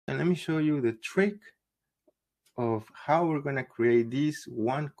me show you the trick of how we're going to create this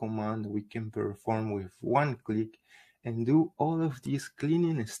one command we can perform with one click and do all of these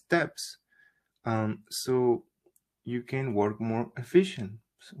cleaning steps so you can work more efficient.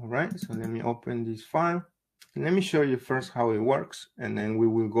 All right, so let me open this file. Let me show you first how it works, and then we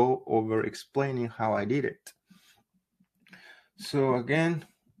will go over explaining how I did it. So again,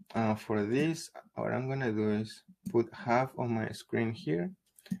 for this, what I'm gonna do is put half of my screen here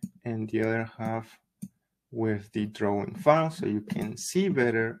and the other half with the drawing file so you can see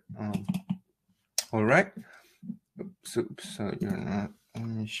better. All right, so you're not, let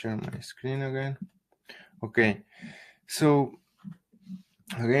me share my screen again. Okay, so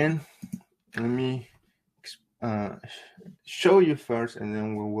again, let me show you first, and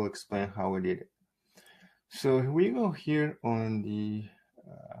then we will explain how we did it. So if we go here on the,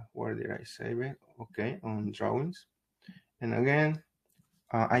 where did I save it? Okay, on drawings. And again,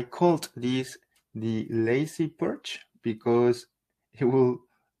 I called this the lazy perch because it will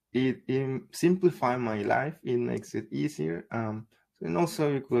simplify my life. It makes it easier. And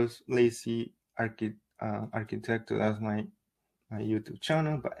also because lazy Arquitecto, that's my YouTube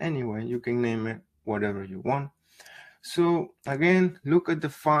channel. But anyway, you can name it whatever you want. So again, look at the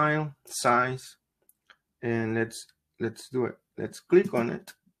file size, and let's do it. Let's click on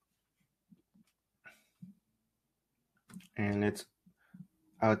it, and let's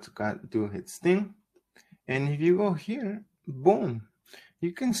AutoCAD do its thing. And if you go here, boom,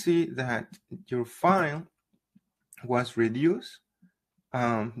 you can see that your file was reduced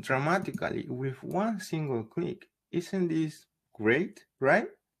dramatically with one single click. Isn't this great, right?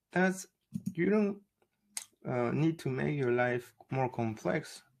 You don't need to make your life more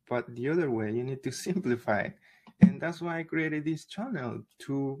complex, but the other way, you need to simplify it. And that's why I created this channel,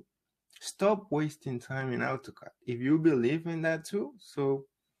 to stop wasting time in AutoCAD. If you believe in that too, so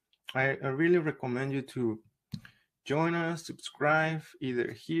I really recommend you to join us, subscribe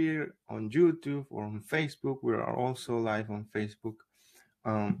either here on YouTube or on Facebook. We are also live on Facebook.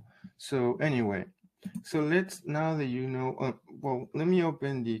 So anyway, so let's, now that you know, well, let me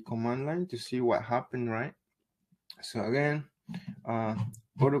open the command line to see what happened, right? So again,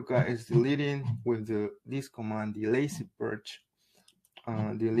 AutoCAD is deleting with this command, the lazy perch,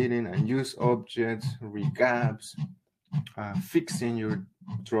 deleting unused objects, recaps, fixing your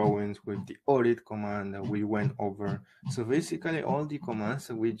drawings with the audit command that we went over. So basically all the commands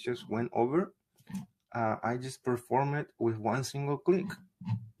that we just went over, I just perform it with one single click.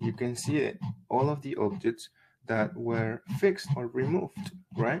 You can see it, all of the objects that were fixed or removed,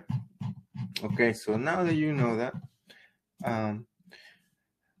 right? Okay, so now that you know that,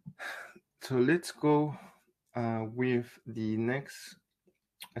 so let's go with the next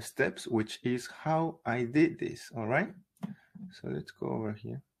steps, which is how I did this. All right, so let's go over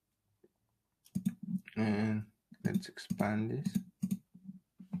here and let's expand this.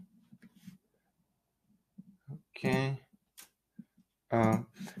 Okay,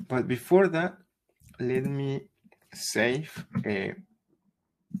 but before that, let me save a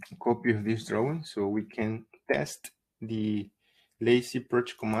copy of this drawing so we can test the lazy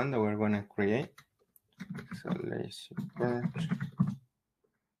perch command that we're going to create. So lazy perch.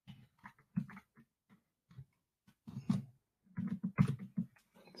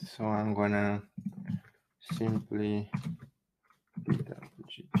 So I'm going to simply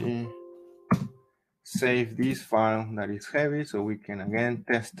save this file that is heavy so we can again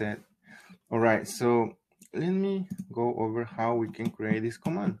test it. All right, so let me go over how we can create this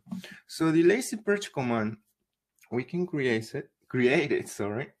command. So the lazy perch command, we can create it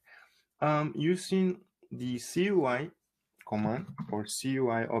using the CUI command or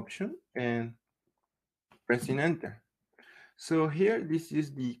CUI option and pressing enter. So here, this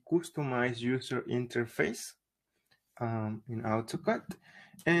is the customized user interface in AutoCAD.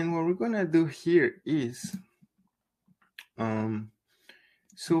 And what we're gonna do here is,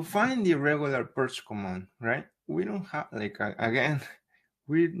 so find the regular perch command, right? We don't have, like, again,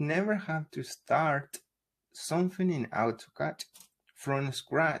 we never have to start something in AutoCAD from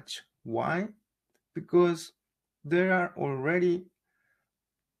scratch. Why? Because there are already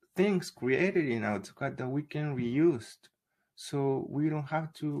things created in AutoCAD that we can reuse, so we don't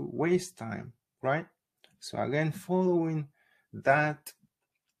have to waste time, right? So again, following that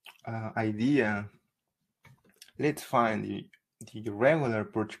idea, let's find the regular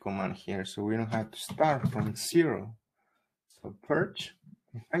perch command here, so we don't have to start from zero. So perch,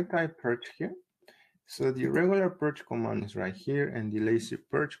 if I type perch here, so the regular perch command is right here and the lazy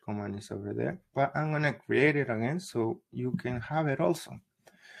perch command is over there, but I'm gonna create it again so you can have it also.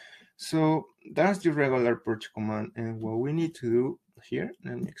 So that's the regular perch command, and what we need to do here,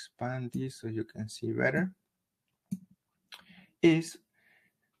 let me expand this so you can see better, is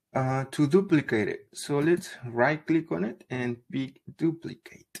to duplicate it. So let's right click on it and pick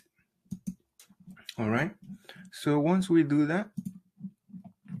duplicate. All right, so once we do that,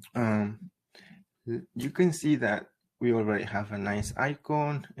 you can see that we already have a nice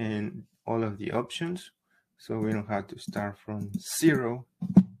icon and all of the options, so we don't have to start from 0.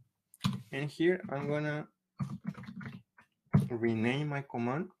 And here I'm gonna rename my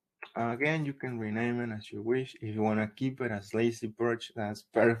command. Again, you can rename it as you wish. If you want to keep it as lazy perch, that's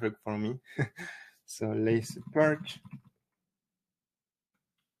perfect for me. So lazy perch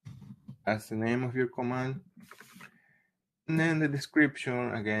as the name of your command. And then the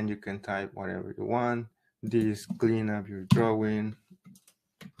description, again, you can type whatever you want. This clean up your drawing.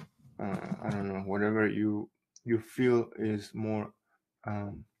 I don't know, whatever you feel is more,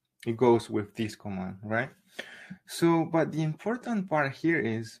 it goes with this command, right? So, but the important part here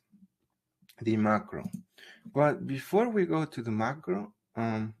is the macro. But before we go to the macro,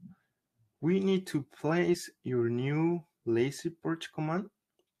 we need to place your new lazy perch command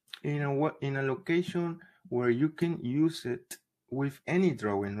in a location where you can use it with any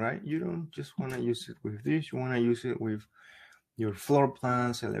drawing, right? You don't just want to use it with this, you want to use it with your floor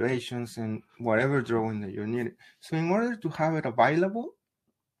plans, elevations, and whatever drawing that you need. So in order to have it available,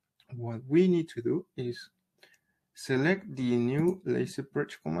 what we need to do is select the new lazy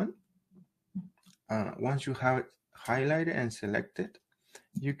perch command. Once you have it highlighted and selected,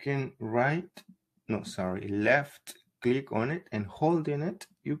 you can left click on it, and holding it,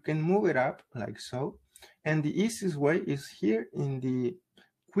 you can move it up like so. And the easiest way is here in the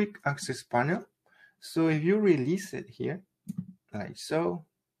quick access panel. So if you release it here, like so,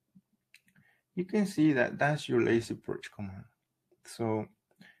 you can see that that's your lazy perch command. So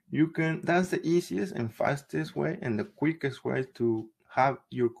that's the easiest and fastest way and the quickest way to have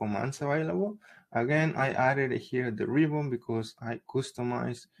your commands available. Again, I added here the ribbon because I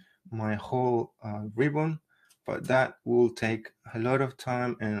customized my whole ribbon, but that will take a lot of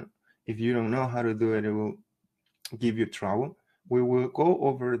time, and if you don't know how to do it, it will give you trouble. We will go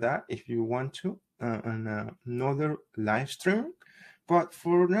over that if you want to on another live stream, but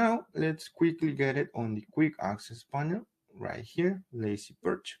for now, let's quickly get it on the quick access panel right here, lazy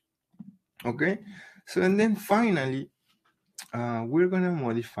perch. Okay, so and then finally, we're gonna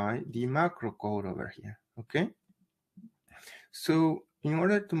modify the macro code over here. Okay, so in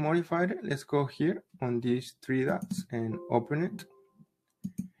order to modify it, let's go here on these 3 dots and open it.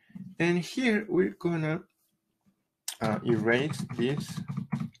 And here we're gonna erase this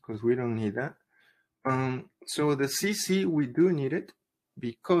because we don't need that. So the CC, we do need it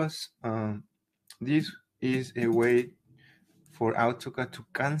because this is a way for AutoCAD to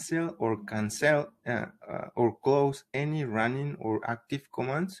cancel or close any running or active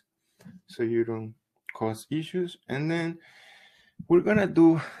commands, so you don't cause issues. And then we're gonna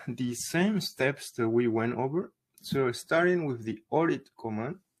do the same steps that we went over. So starting with the audit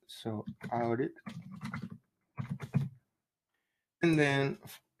command, so audit, and then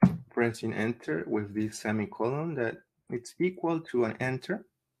pressing enter with this semicolon that it's equal to an enter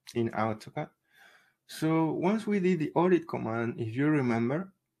in AutoCAD. So once we did the audit command, if you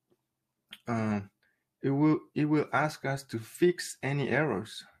remember, it will ask us to fix any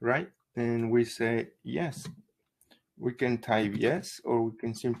errors, right? And we say yes. We can type yes, or we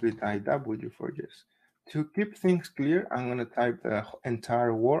can simply type W for yes. To keep things clear, I'm gonna type the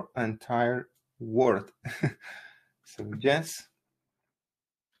entire word. So yes,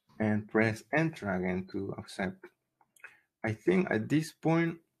 and press enter again to accept. I think at this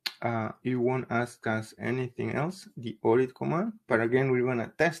point, it won't ask us anything else, the audit command, but again, we're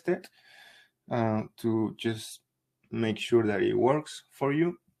gonna test it to just make sure that it works for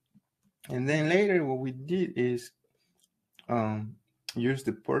you. And then later, what we did is use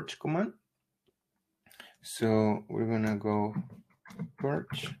the perch command. So we're gonna go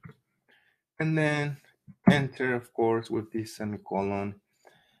perch, and then enter, of course, with this semicolon.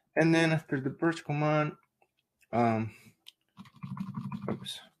 And then after the perch command,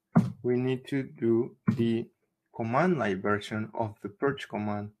 we need to do the command line version of the perch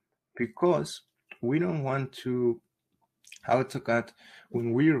command, because we don't want to AutoCAD,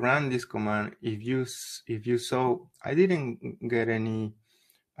 when we run this command, if you saw, I didn't get any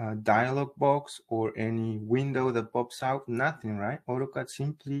dialog box or any window that pops out, nothing, right? AutoCAD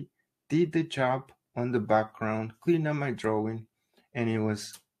simply did the job on the background, cleaned up my drawing, and it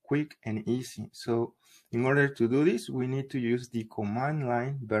was quick and easy. So in order to do this, we need to use the command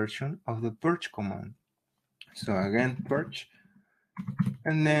line version of the perch command. So again, perch,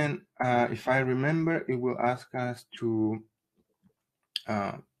 and then if I remember, it will ask us to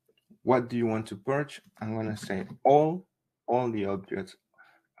what do you want to purge? I'm gonna say all the objects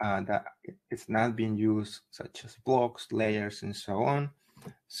that it's not being used, such as blocks, layers, and so on.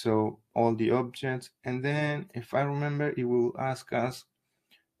 So all the objects, and then if I remember, it will ask us,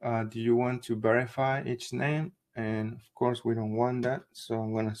 do you want to verify each name? And of course we don't want that, so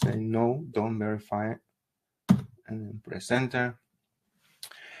I'm gonna say no, don't verify it, and then press enter.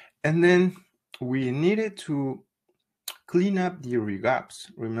 And then we needed to clean up the regaps.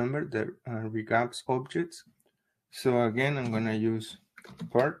 Remember the regaps objects? So again, I'm gonna use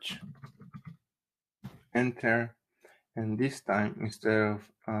purge, enter, and this time instead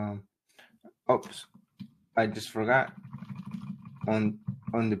of oops, I just forgot, on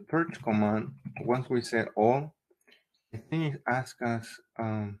the purge command, once we set all, I think it asks us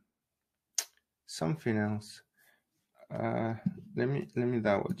something else. Let me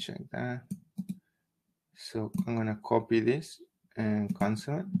double check that. So I'm gonna copy this and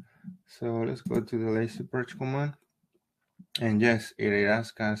cancel it. So let's go to the lazy purge command, and yes, it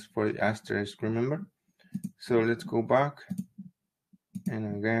asks us for the asterisk, remember? So let's go back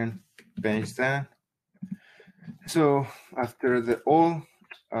and again paste that. So after the all,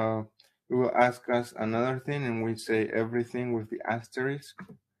 it will ask us another thing, and we say everything with the asterisk.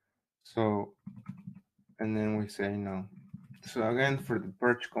 So, and then we say no. So again, for the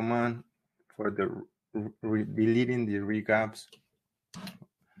purge command, for the deleting the regaps,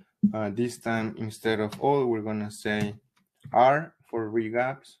 this time instead of all, we're gonna say R for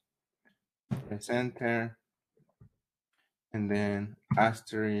regaps, press enter, and then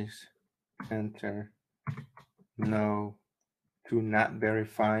asterisk, enter, no, to not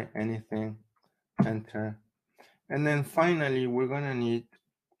verify anything, enter. And then finally, we're gonna need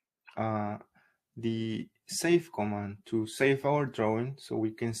the save command to save our drawing so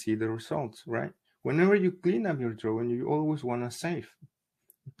we can see the results, right? Whenever you clean up your drawing, you always wanna save.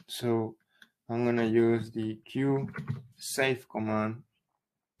 So I'm gonna use the Q save command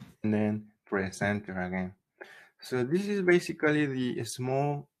and then press enter again. So this is basically the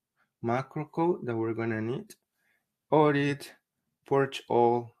small macro code that we're gonna need. Audit, purge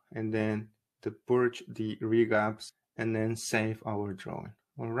all, and then to purge the regaps, and then save our drawing.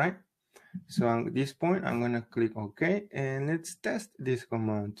 All right. So at this point, I'm gonna click OK, and let's test this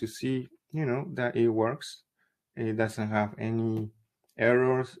command to see, that it works. It doesn't have any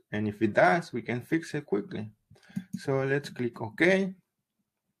errors, and if it does, we can fix it quickly. So let's click OK,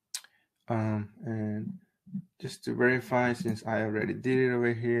 and just to verify, since I already did it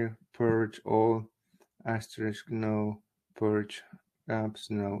over here, purge all, asterisk no, purge gaps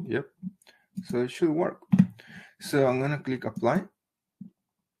no. Yep, so it should work. So I'm gonna click apply,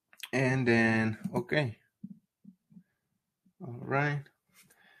 and then OK. All right,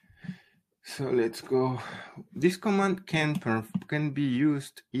 so let's go. This command can be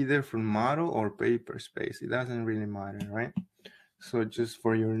used either from model or paper space. It doesn't really matter, right? So just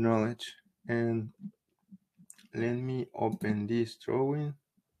for your knowledge. And let me open this drawing,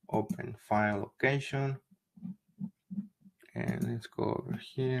 open file location, and let's go over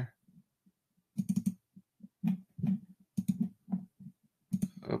here.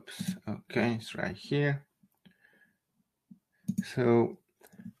 Oops, okay, it's right here. So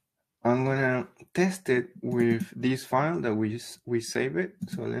I'm gonna test it with this file that we save it.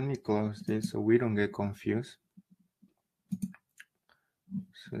 So let me close this so we don't get confused.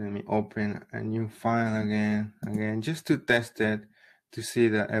 So let me open a new file again, just to test it, to see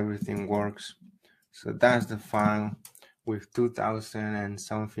that everything works. So that's the file with 2000 and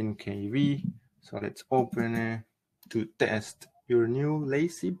something KB. So let's open it to test your new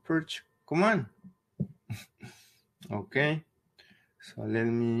lazy purge command. Okay, so let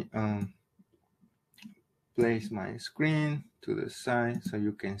me place my screen to the side so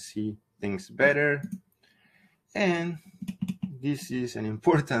you can see things better. And this is an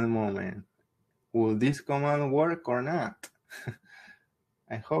important moment. Will this command work or not?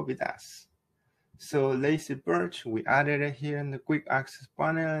 I hope it does. So lazy purge, we added it here in the quick access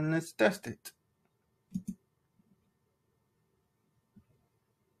panel, and let's test it.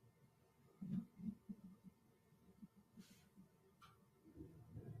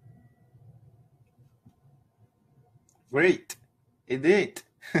 Great, it did.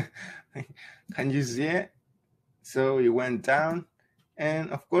 Can you see it? So it went down, and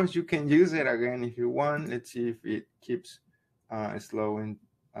of course you can use it again if you want. Let's see if it keeps slowing,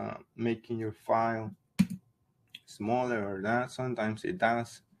 making your file smaller or not. Sometimes it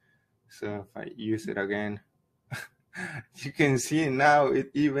does. So if I use it again, you can see now,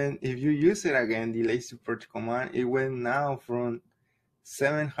 even if you use it again, the lazy purge command, it went now from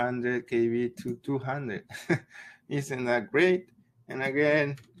 700 KB to 200. Isn't that great? And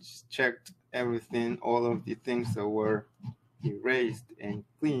again, just checked everything, all of the things that were erased and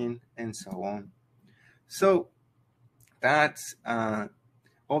cleaned and so on. So that's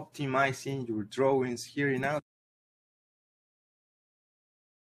optimizing your drawings here in AutoCAD.